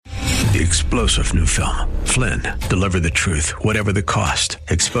The explosive new film, Flynn, deliver the truth, whatever the cost,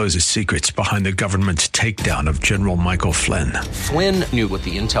 exposes secrets behind the government's takedown of General Michael Flynn. Flynn knew what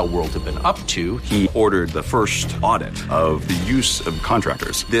the intel world had been up to. He ordered the first audit of the use of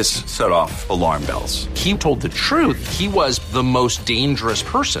contractors. This set off alarm bells. He told the truth. He was the most dangerous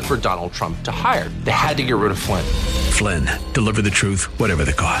person for Donald Trump to hire. They had to get rid of Flynn. Flynn, deliver the truth, whatever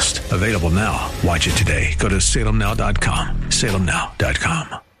the cost. Available now. Watch it today. Go to salemnow.com.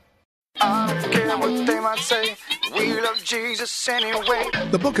 salemnow.com. I don't care what they might say. We love Jesus anyway.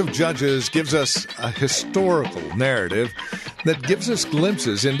 The book of Judges gives us a historical narrative that gives us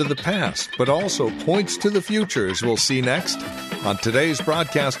glimpses into the past, but also points to the future, as we'll see next. On today's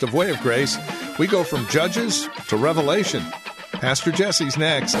broadcast of Way of Grace, we go from Judges to Revelation. Pastor Jesse's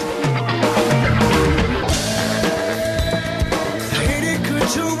next. Lady,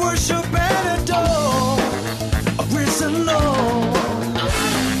 could you worship and adore a risen Lord?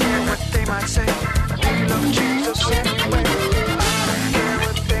 They might say, we love Jesus anyway. I don't care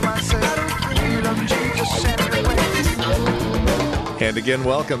what they might say, we love Jesus anyway. And again,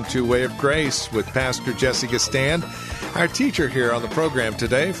 welcome to Way of Grace with Pastor Jesse Gistand, our teacher here on the program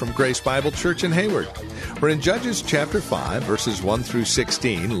today from Grace Bible Church in Hayward. We're in Judges chapter 5, verses 1 through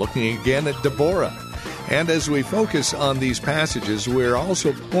 16, looking again at Deborah. And as we focus on these passages, we're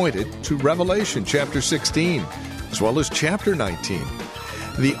also pointed to Revelation chapter 16, as well as chapter 19.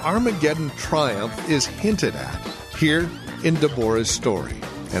 The Armageddon triumph is hinted at here in Deborah's story.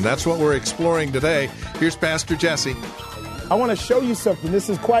 And that's what we're exploring today. Here's Pastor Jesse. I want to show you something. This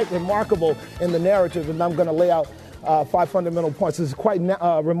is quite remarkable in the narrative, and I'm going to lay out 5 fundamental points. This is quite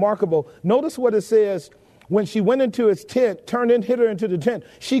remarkable. Notice what it says. When she went into his tent, turned in, hid her into the tent,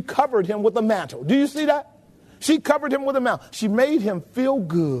 she covered him with a mantle. Do you see that? She covered him with a mantle. She made him feel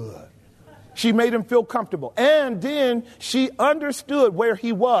good. She made him feel comfortable. And then she understood where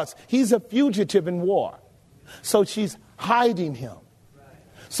he was. He's a fugitive in war. So she's hiding him.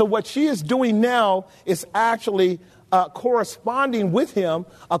 So what she is doing now is actually corresponding with him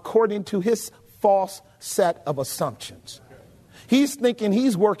according to his false set of assumptions. He's thinking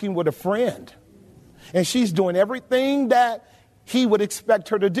he's working with a friend. And she's doing everything that he would expect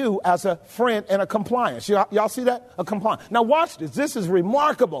her to do as a friend and a compliance. Y'all see that? A compliance. Now watch this. This is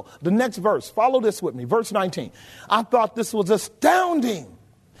remarkable. The next verse. Follow this with me. Verse 19. I thought this was astounding.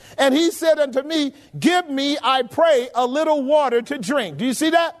 And he said unto me, give me, I pray, a little water to drink. Do you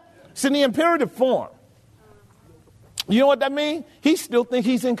see that? It's in the imperative form. You know what that means? He still thinks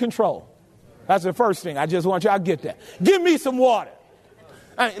he's in control. That's the first thing. I just want y'all to get that. Give me some water.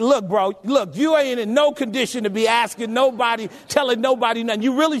 Look, bro, you ain't in no condition to be asking nobody, telling nobody nothing.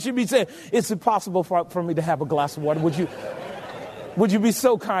 You really should be saying, it's impossible for me to have a glass of water. Would you be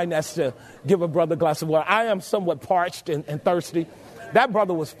so kind as to give a brother a glass of water? I am somewhat parched and thirsty. That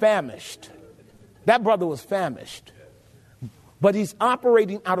brother was famished. But he's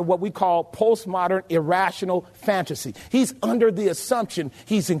operating out of what we call postmodern irrational fantasy. He's under the assumption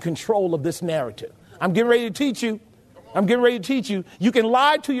he's in control of this narrative. I'm getting ready to teach you. You can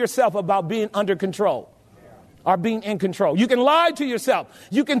lie to yourself about being under control or being in control. You can lie to yourself.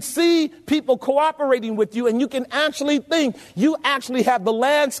 You can see people cooperating with you, and you can actually think you actually have the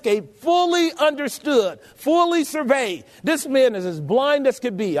landscape fully understood, fully surveyed. This man is as blind as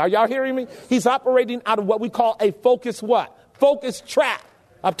could be. Are y'all hearing me? He's operating out of what we call a focus what? Focus trap.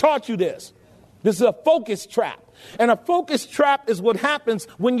 I've taught you this. This is a focus trap. And a focus trap is what happens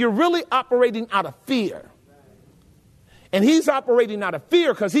when you're really operating out of fear. And he's operating out of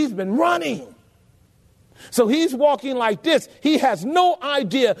fear because he's been running. So he's walking like this. He has no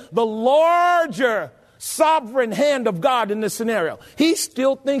idea the larger sovereign hand of God in this scenario. He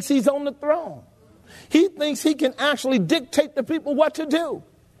still thinks he's on the throne. He thinks he can actually dictate to people what to do.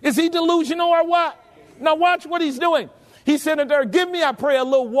 Is he delusional or what? Now watch what he's doing. He said to her, give me, I pray, a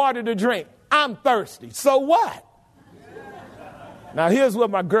little water to drink. I'm thirsty. So what? Now, here's what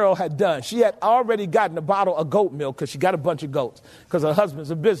my girl had done. She had already gotten a bottle of goat milk because she got a bunch of goats because her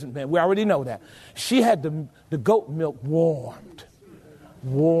husband's a businessman. We already know that. She had the goat milk warmed.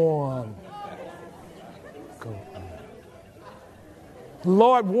 Warm. Goat milk.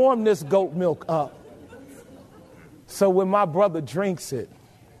 Lord, warm this goat milk up. So when my brother drinks it,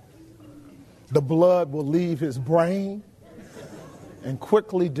 the blood will leave his brain and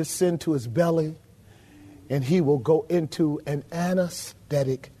quickly descend to his belly. And he will go into an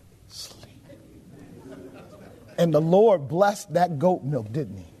anesthetic sleep. And the Lord blessed that goat milk,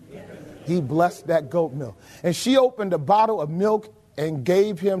 didn't he? He blessed that goat milk. And she opened a bottle of milk and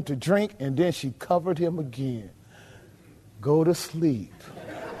gave him to drink, and then she covered him again. Go to sleep.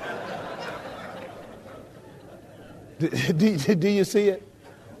 Do you see it?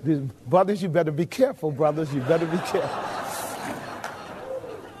 Brothers, you better be careful, brothers. You better be careful.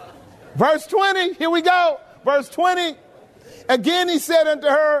 Verse 20, here we go. Verse 20. Again he said unto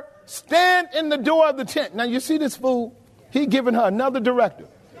her, stand in the door of the tent. Now you see this fool? He giving her another directive.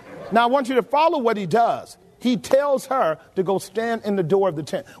 Now I want you to follow what he does. He tells her to go stand in the door of the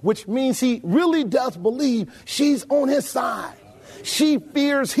tent, which means he really does believe she's on his side. She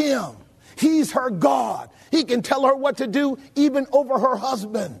fears him. He's her God. He can tell her what to do even over her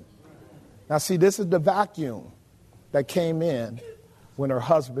husband. Now see, this is the vacuum that came in when her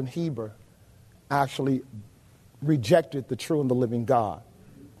husband Heber actually rejected the true and the living God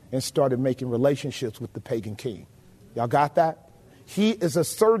and started making relationships with the pagan king. Y'all got that? He is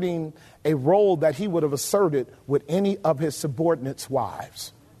asserting a role that he would have asserted with any of his subordinates'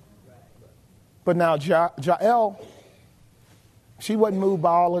 wives. But now Jael, she wasn't moved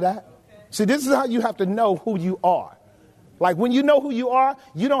by all of that. See, this is how you have to know who you are. Like when you know who you are,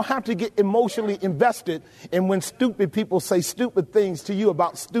 you don't have to get emotionally invested in when stupid people say stupid things to you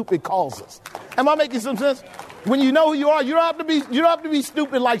about stupid causes. Am I making some sense? When you know who you are, you don't have to be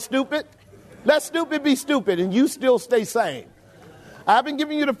stupid like stupid. Let stupid be stupid and you still stay sane. I haven't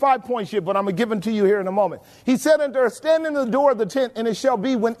given you the 5 points yet, but I'm going to give them to you here in a moment. He said unto her, stand in the door of the tent, and it shall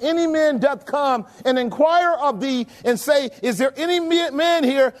be when any man doth come and inquire of thee and say, is there any man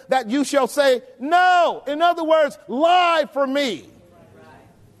here, that you shall say, no. In other words, lie for me.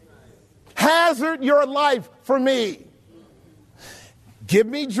 Hazard your life for me. Give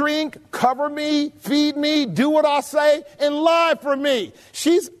me drink, cover me, feed me, do what I say, and lie for me.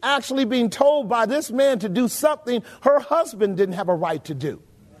 She's actually being told by this man to do something her husband didn't have a right to do.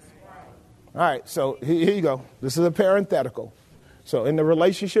 All right, so here you go. This is a parenthetical. So in the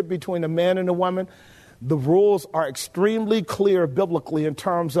relationship between a man and a woman, the rules are extremely clear biblically in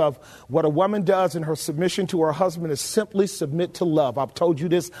terms of what a woman does in her submission to her husband is simply submit to love. I've told you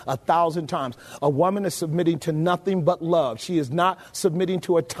this 1,000 times. A woman is submitting to nothing but love. She is not submitting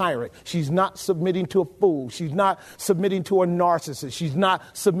to a tyrant. She's not submitting to a fool. She's not submitting to a narcissist. She's not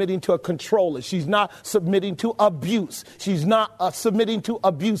submitting to a controller. She's not submitting to abuse. She's not submitting to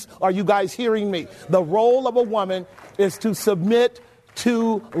abuse. Are you guys hearing me? The role of a woman is to submit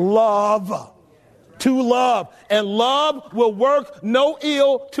to love. To love. And love will work no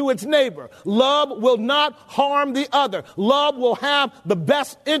ill to its neighbor. Love will not harm the other. Love will have the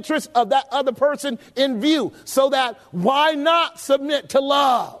best interest of that other person in view. So that why not submit to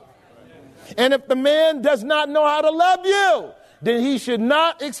love? And if the man does not know how to love you, then he should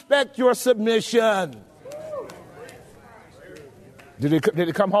not expect your submission. Did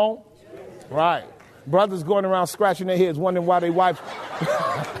it come home? Right. Brothers going around scratching their heads wondering why their wives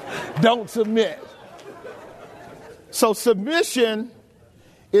don't submit. So submission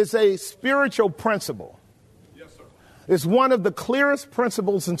is a spiritual principle. Yes, sir. It's one of the clearest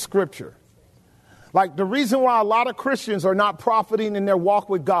principles in Scripture. Like the reason why a lot of Christians are not profiting in their walk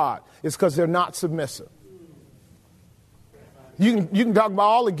with God is because they're not submissive. You can talk about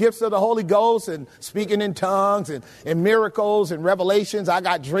all the gifts of the Holy Ghost and speaking in tongues and miracles and revelations. I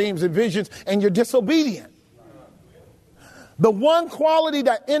got dreams and visions, and you're disobedient. The one quality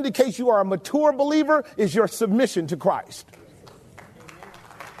that indicates you are a mature believer is your submission to Christ.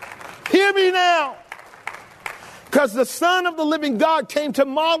 Hear me now. Because the Son of the living God came to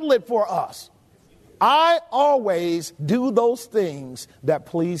model it for us. I always do those things that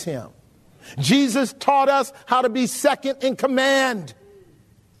please him. Jesus taught us how to be second in command.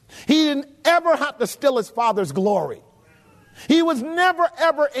 He didn't ever have to steal his Father's glory. He was never,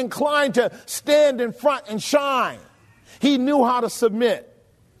 ever inclined to stand in front and shine. He knew how to submit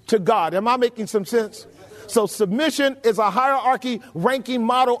to God. Am I making some sense? So submission is a hierarchy ranking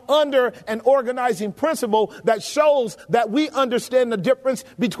model under an organizing principle that shows that we understand the difference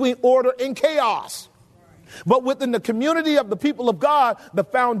between order and chaos. But within the community of the people of God, the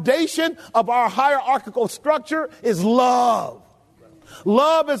foundation of our hierarchical structure is love.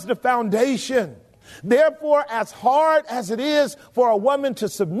 Love is the foundation. Therefore, as hard as it is for a woman to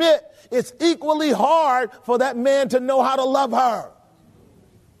submit, it's equally hard for that man to know how to love her.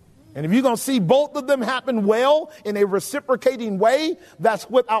 And if you're going to see both of them happen well in a reciprocating way that's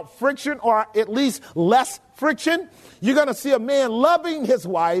without friction or at least less friction, you're going to see a man loving his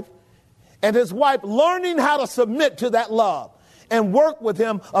wife and his wife learning how to submit to that love and work with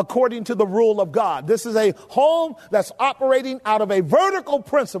him according to the rule of God. This is a home that's operating out of a vertical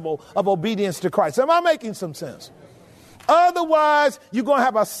principle of obedience to Christ. Am I making some sense? Otherwise, you're going to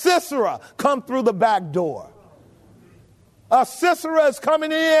have a Sisera come through the back door. A Sisera is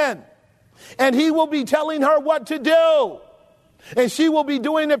coming in, and he will be telling her what to do. And she will be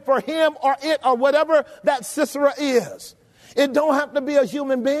doing it for him or it or whatever that Sisera is. It don't have to be a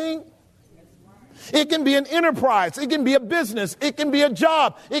human being. It can be an enterprise. It can be a business. It can be a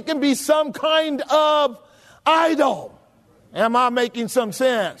job. It can be some kind of idol. Am I making some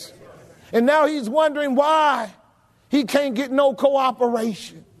sense? And now he's wondering why he can't get no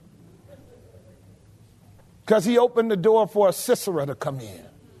cooperation. Because he opened the door for a Sisera to come in.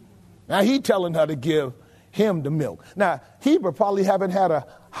 Now he telling her to give him the milk. Now, Heber probably haven't had a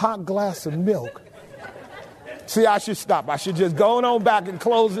hot glass of milk. See, I should stop. I should just go on back and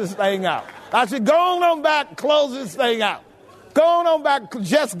close this thing out. I should go on back and close this thing out. Go on back.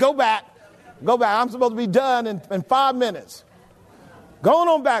 Just go back. Go back. I'm supposed to be done in 5 minutes. Go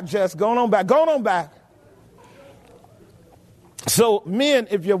on back, Jess. Go on back. Go on back. So, men,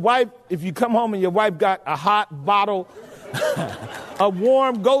 if you come home and your wife got a hot bottle of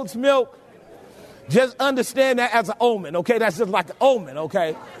warm goat's milk, just understand that as an omen, okay? That's just like an omen,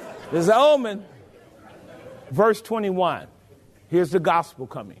 okay? There's an omen. Verse 21. Here's the gospel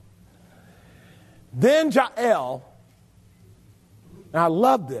coming. Then Jael, and I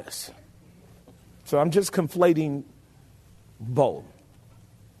love this, so I'm just conflating both.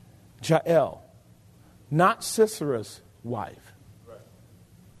 Jael, not Sisera's wife,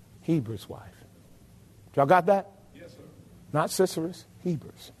 Heber's wife. Y'all got that? Yes, sir. Not Sisera's,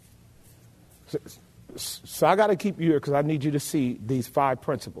 Heber's. So I got to keep you here because I need you to see these 5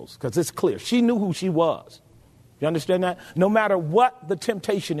 principles because it's clear. She knew who she was. You understand that? No matter what the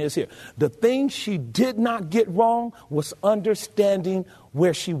temptation is here, the thing she did not get wrong was understanding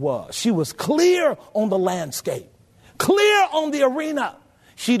where she was. She was clear on the landscape, clear on the arena.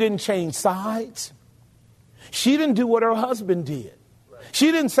 She didn't change sides. She didn't do what her husband did.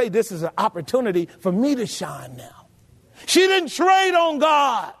 She didn't say this is an opportunity for me to shine now. She didn't trade on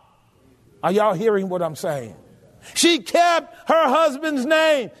God. Are y'all hearing what I'm saying? She kept her husband's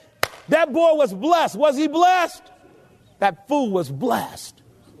name. That boy was blessed. Was he blessed? That fool was blessed.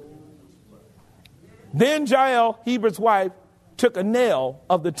 Then Jael, Heber's wife, took a nail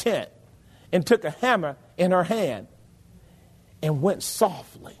of the tent and took a hammer in her hand and went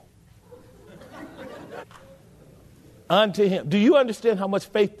softly unto him. Do you understand how much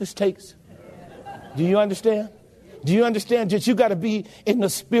faith this takes? Do you understand? Do you understand that you got to be in the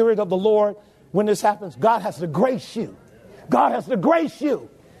spirit of the Lord when this happens? God has to grace you. God has to grace you.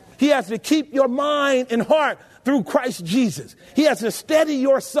 He has to keep your mind and heart through Christ Jesus. He has to steady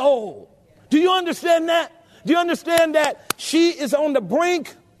your soul. Do you understand that? Do you understand that she is on the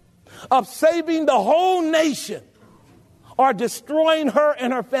brink of saving the whole nation or destroying her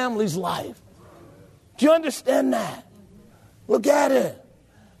and her family's life? Do you understand that? Look at it.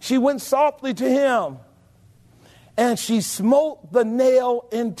 She went softly to him and she smote the nail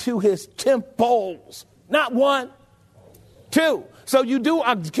into his temples. Not 1, 2. So you do,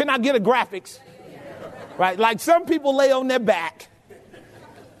 can I get a graphics? Right? Like some people lay on their back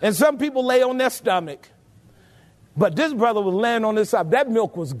and some people lay on their stomach. But this brother was laying on his side. That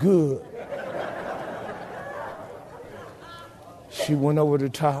milk was good. She went over the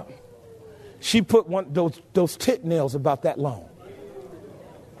top. She put those tit nails about that long.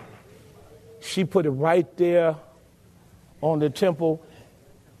 She put it right there on the temple.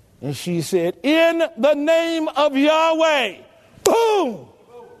 And she said, in the name of Yahweh. Boom!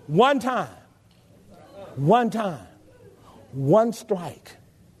 One time. One strike.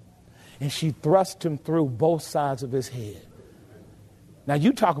 And she thrust him through both sides of his head. Now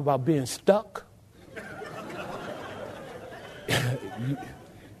you talk about being stuck.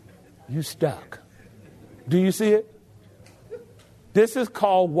 You stuck. Do you see it? This is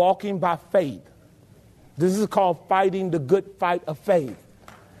called walking by faith. This is called fighting the good fight of faith.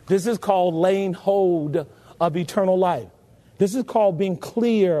 This is called laying hold of eternal life. This is called being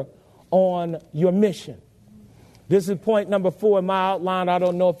clear on your mission. This is point number 4 in my outline. I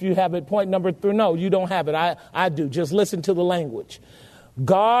don't know if you have it. Point number 3. No, you don't have it. I do. Just listen to the language.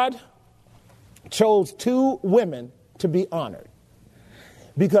 God chose 2 women to be honored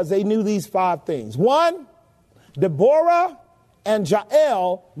because they knew these 5 things. 1, Deborah and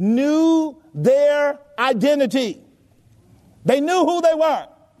Jael knew their identity. They knew who they were.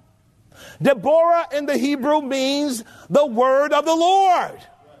 Deborah in the Hebrew means the word of the Lord.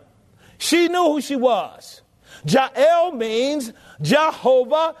 She knew who she was. Jael means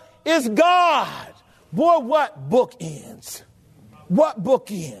Jehovah is God. Boy, what bookends? What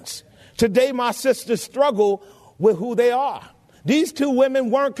bookends? Today, my sisters struggle with who they are. These 2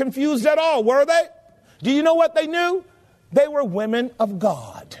 women weren't confused at all, were they? Do you know what they knew? They were women of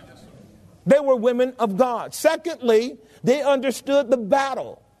God. They were women of God. Secondly, they understood the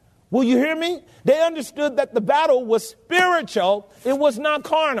battle. Will you hear me? They understood that the battle was spiritual. It was not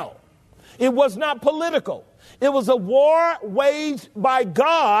carnal. It was not political. It was a war waged by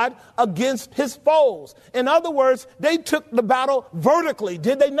God against his foes. In other words, they took the battle vertically,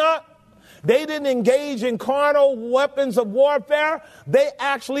 did they not? They didn't engage in carnal weapons of warfare. They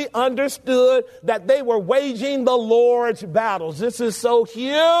actually understood that they were waging the Lord's battles. This is so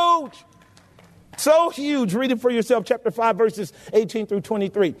huge. So huge. Read it for yourself, chapter 5, verses 18 through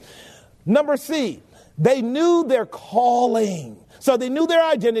 23. Number C, they knew their calling. So they knew their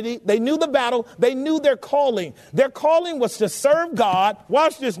identity, they knew the battle, they knew their calling. Their calling was to serve God,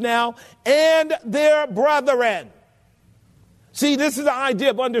 watch this now, and their brethren. See, this is the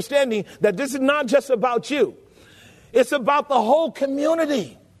idea of understanding that this is not just about you. It's about the whole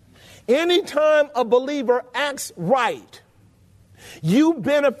community. Anytime a believer acts right, you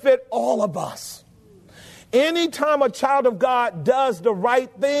benefit all of us. Anytime a child of God does the right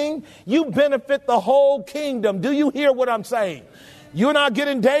thing, you benefit the whole kingdom. Do you hear what I'm saying? You and I get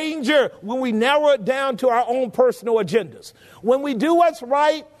in danger when we narrow it down to our own personal agendas. When we do what's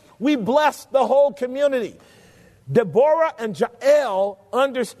right, we bless the whole community. Deborah and Jael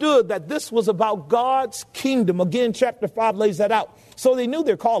understood that this was about God's kingdom. Again, chapter 5 lays that out. So they knew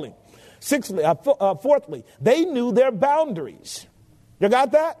their calling. Fourthly, they knew their boundaries. You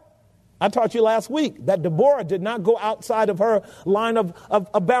got that? I taught you last week that Deborah did not go outside of her line of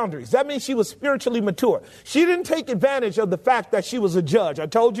boundaries. That means she was spiritually mature. She didn't take advantage of the fact that she was a judge. I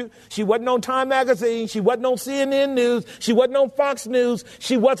told you she wasn't on Time Magazine. She wasn't on CNN News. She wasn't on Fox News.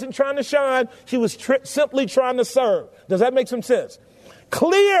 She wasn't trying to shine. She was simply trying to serve. Does that make some sense?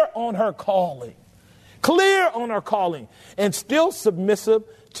 Clear on her calling. Clear on her calling. And still submissive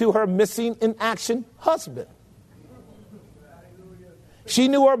to her missing in action husband. She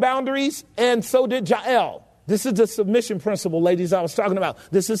knew her boundaries, and so did Jael. This is the submission principle, ladies, I was talking about.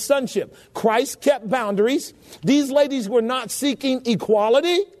 This is sonship. Christ kept boundaries. These ladies were not seeking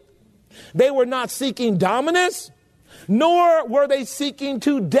equality. They were not seeking dominance, nor were they seeking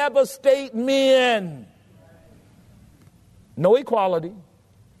to devastate men. No equality,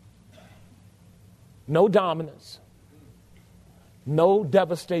 no dominance, no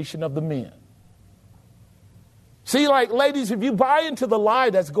devastation of the men. See, like, ladies, if you buy into the lie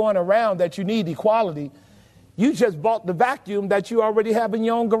that's going around that you need equality, you just bought the vacuum that you already have in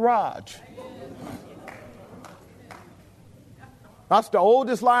your own garage. That's the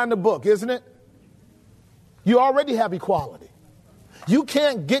oldest lie in the book, isn't it? You already have equality. You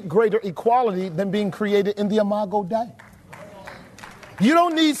can't get greater equality than being created in the Imago Dei. You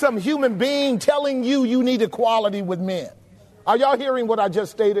don't need some human being telling you you need equality with men. Are y'all hearing what I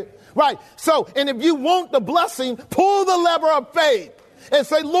just stated? Right. So, and if you want the blessing, pull the lever of faith and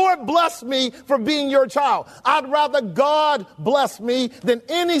say, Lord, bless me for being your child. I'd rather God bless me than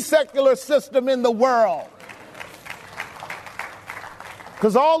any secular system in the world.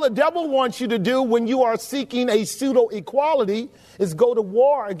 Because all the devil wants you to do when you are seeking a pseudo equality is go to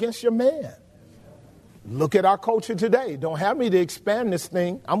war against your man. Look at our culture today. Don't have me to expand this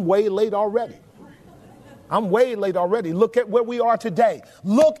thing. I'm way late already. Look at where we are today.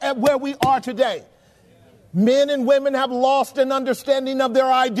 Men and women have lost an understanding of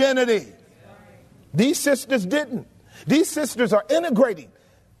their identity. These sisters didn't. These sisters are integrating.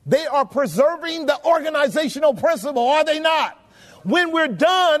 They are preserving the organizational principle, are they not? When we're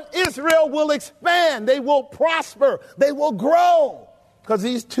done, Israel will expand. They will prosper. They will grow. Because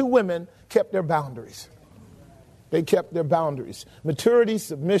these two women kept their boundaries. They kept their boundaries. Maturity,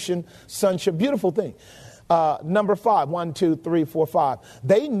 submission, sonship. Beautiful thing. Number 5, 1, 2, 3, 4, 5.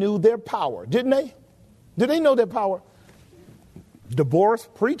 They knew their power, didn't they? Did they know their power? Deborah's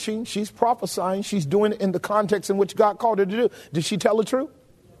preaching. She's prophesying. She's doing it in the context in which God called her to do. Did she tell the truth?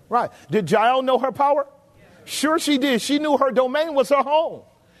 Right. Did Jael know her power? Sure she did. She knew her domain was her home.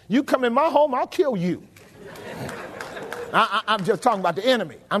 You come in my home, I'll kill you. I'm just talking about the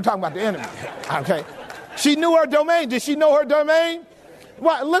enemy. Okay. She knew her domain. Did she know her domain?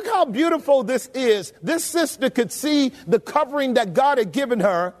 Well, look how beautiful this is. This sister could see the covering that God had given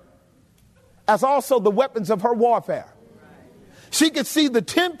her as also the weapons of her warfare. She could see the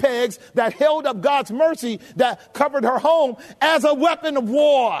tent pegs that held up God's mercy that covered her home as a weapon of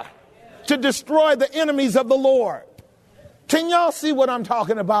war to destroy the enemies of the Lord. Can y'all see what I'm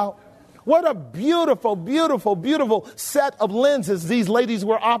talking about? What a beautiful, beautiful, beautiful set of lenses these ladies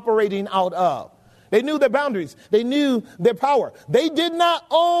were operating out of. They knew their boundaries. They knew their power. They did not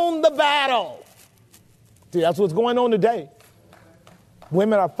own the battle. See, that's what's going on today.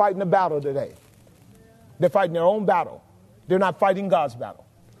 Women are fighting the battle today. They're fighting their own battle. They're not fighting God's battle.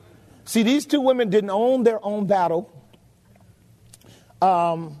 See, these two women didn't own their own battle.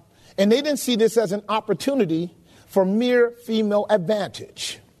 And they didn't see this as an opportunity for mere female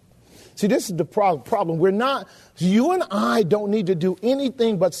advantage. See, this is the problem. You and I don't need to do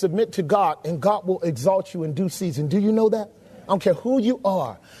anything but submit to God, and God will exalt you in due season. Do you know that? I don't care who you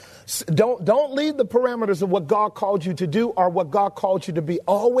are. Don't leave the parameters of what God called you to do or what God called you to be.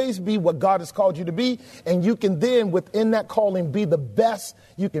 Always be what God has called you to be, and you can then, within that calling, be the best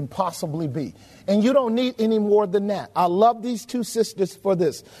you can possibly be. And you don't need any more than that. I love these two sisters for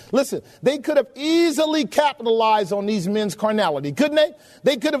this. Listen, they could have easily capitalized on these men's carnality, couldn't they?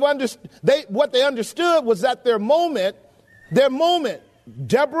 They could have what they understood was that their moment,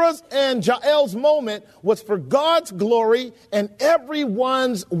 Deborah's and Jael's moment, was for God's glory and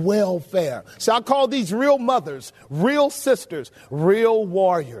everyone's welfare. So I call these real mothers, real sisters, real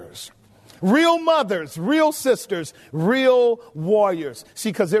warriors. Real mothers, real sisters, real warriors. See,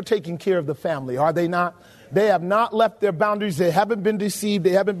 because they're taking care of the family, are they not? They have not left their boundaries. They haven't been deceived.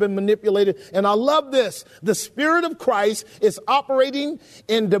 They haven't been manipulated. And I love this. The Spirit of Christ is operating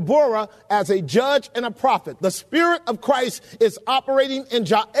in Deborah as a judge and a prophet. The Spirit of Christ is operating in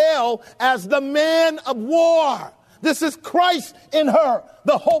Jael as the man of war. This is Christ in her,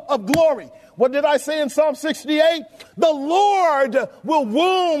 the hope of glory. What did I say in Psalm 68? The Lord will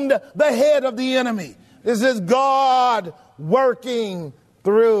wound the head of the enemy. This is God working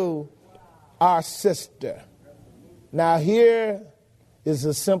through our sister. Now here is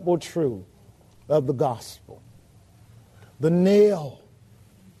the simple truth of the gospel. The nail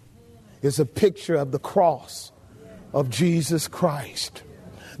is a picture of the cross of Jesus Christ.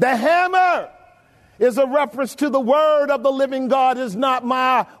 The hammer is a reference to the word of the living God. Is not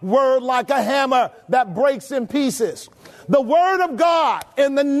my word like a hammer that breaks in pieces. The word of God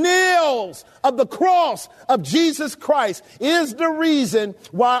and the nails of the cross of Jesus Christ is the reason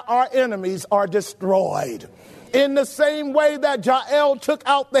why our enemies are destroyed. In the same way that Jael took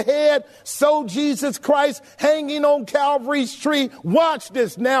out the head, so Jesus Christ hanging on Calvary's tree, watch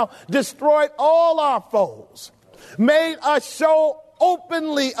this now, destroyed all our foes, made a show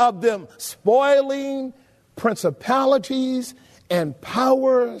openly of them, spoiling principalities and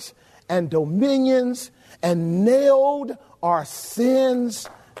powers and dominions, and nailed our sins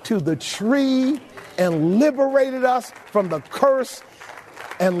to the tree and liberated us from the curse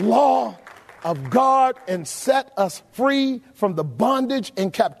and law of God and set us free from the bondage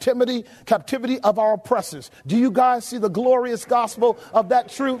and captivity of our oppressors. Do you guys see the glorious gospel of that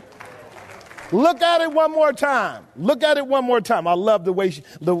truth? Look at it one more time. Look at it one more time. I love the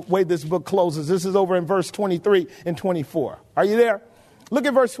way this book closes. This is over in verse 23 and 24. Are you there? Look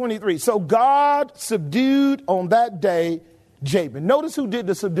at verse 23. So God subdued on that day Jabin. Notice who did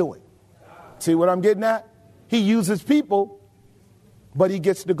the subduing. See what I'm getting at? He uses people, but he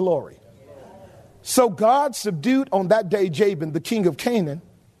gets the glory. So God subdued on that day Jabin, the king of Canaan,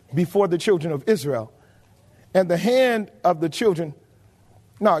 before the children of Israel. And the hand of the children.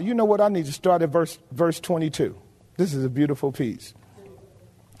 Now, you know what? I need to start at verse 22. This is a beautiful piece.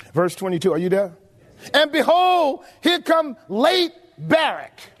 Verse 22. Are you there? And behold, here come late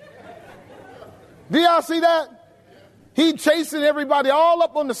Barak. Do y'all see that? He chasing everybody all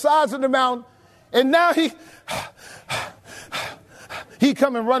up on the sides of the mountain. And now he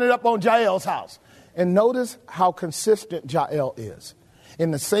coming running up on Jael's house. And notice how consistent Jael is. In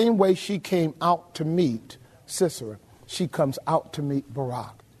the same way she came out to meet Sisera, she comes out to meet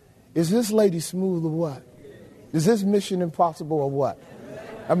Barak. Is this lady smooth or what? Is this Mission Impossible or what?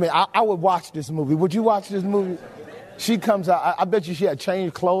 I mean, I would watch this movie. Would you watch this movie? She comes out. I bet you she had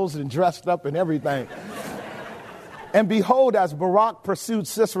changed clothes and dressed up and everything. And behold, as Barak pursued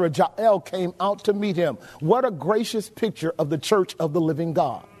Sisera, Jael came out to meet him. What a gracious picture of the church of the living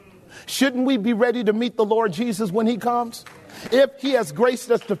God. Shouldn't we be ready to meet the Lord Jesus when he comes? If he has graced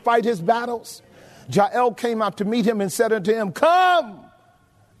us to fight his battles. Jael came out to meet him and said unto him, come,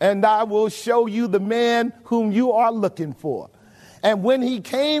 and I will show you the man whom you are looking for. And when he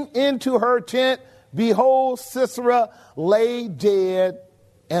came into her tent, behold, Sisera lay dead,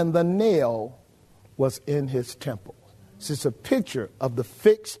 and the nail was in his temple. This is a picture of the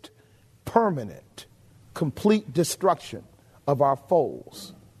fixed, permanent, complete destruction of our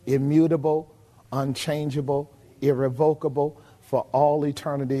foes. Immutable, unchangeable, irrevocable, for all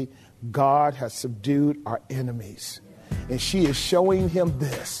eternity. God has subdued our enemies. And she is showing him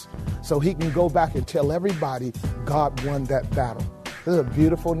this so he can go back and tell everybody God won that battle. This is a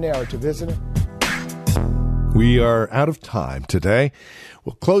beautiful narrative, isn't it? We are out of time today.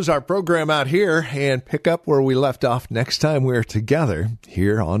 We'll close our program out here and pick up where we left off next time we're together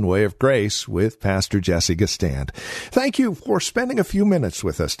here on Way of Grace with Pastor Jesse Gistand. Thank you for spending a few minutes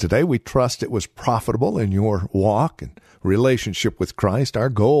with us today. We trust it was profitable in your walk and relationship with Christ. Our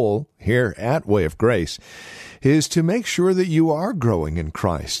goal here at Way of Grace is to make sure that you are growing in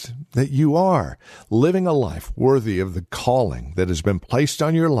Christ, that you are living a life worthy of the calling that has been placed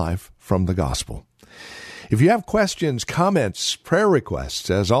on your life from the gospel. If you have questions, comments, prayer requests,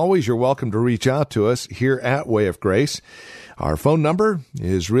 as always, you're welcome to reach out to us here at Way of Grace. Our phone number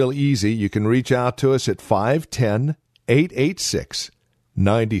is real easy. You can reach out to us at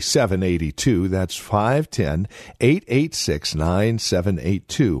 510-886-9782. That's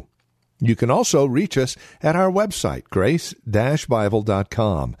 510-886-9782. You can also reach us at our website,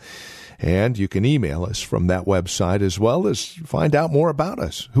 grace-bible.com. And you can email us from that website as well as find out more about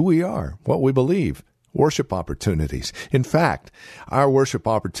us, who we are, what we believe. Worship opportunities. In fact, our worship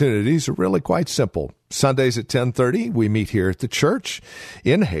opportunities are really quite simple. Sundays at 10:30, we meet here at the church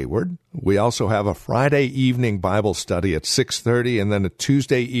in Hayward. We also have a Friday evening Bible study at 6:30 and then a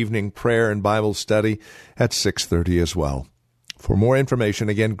Tuesday evening prayer and Bible study at 6:30 as well. For more information,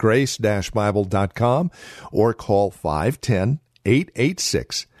 again, grace-bible.com or call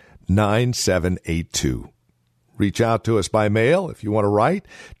 510-886-9782. Reach out to us by mail if you want to write,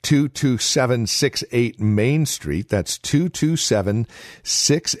 22768 Main Street. That's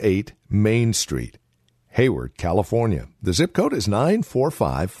 22768 Main Street, Hayward, California. The zip code is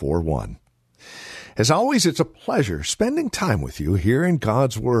 94541. As always, it's a pleasure spending time with you here in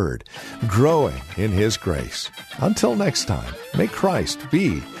God's Word, growing in His grace. Until next time, may Christ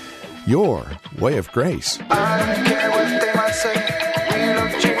be your way of grace. I don't care what they might say, we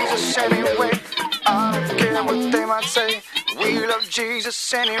love Jesus anyway. I don't care what they might say, we love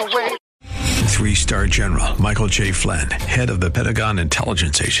Jesus anyway. 3-star General Michael J. Flynn, head of the Pentagon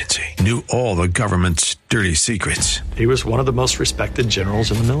Intelligence Agency, knew all the government's dirty secrets. He was one of the most respected generals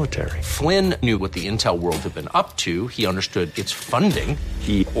in the military. Flynn knew what the intel world had been up to. He understood its funding.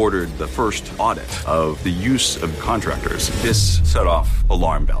 He ordered the first audit of the use of contractors. This set off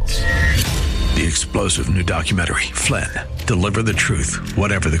alarm bells. The explosive new documentary, Flynn, Deliver the Truth,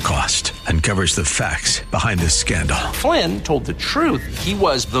 Whatever the Cost, uncovers the facts behind this scandal. Flynn told the truth. He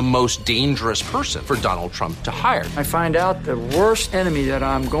was the most dangerous person for Donald Trump to hire. I find out the worst enemy that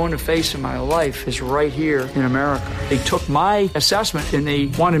I'm going to face in my life is right here in America. They took my assessment and they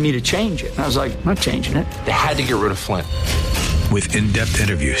wanted me to change it. And I was like, I'm not changing it. They had to get rid of Flynn. With in-depth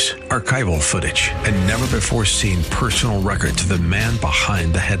interviews, archival footage, and never-before-seen personal records of the man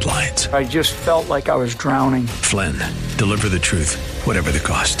behind the headlines. I just felt like I was drowning. Flynn, Deliver the Truth, Whatever the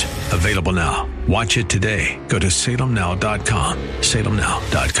Cost. Available now. Watch it today. Go to salemnow.com.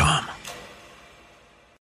 salemnow.com.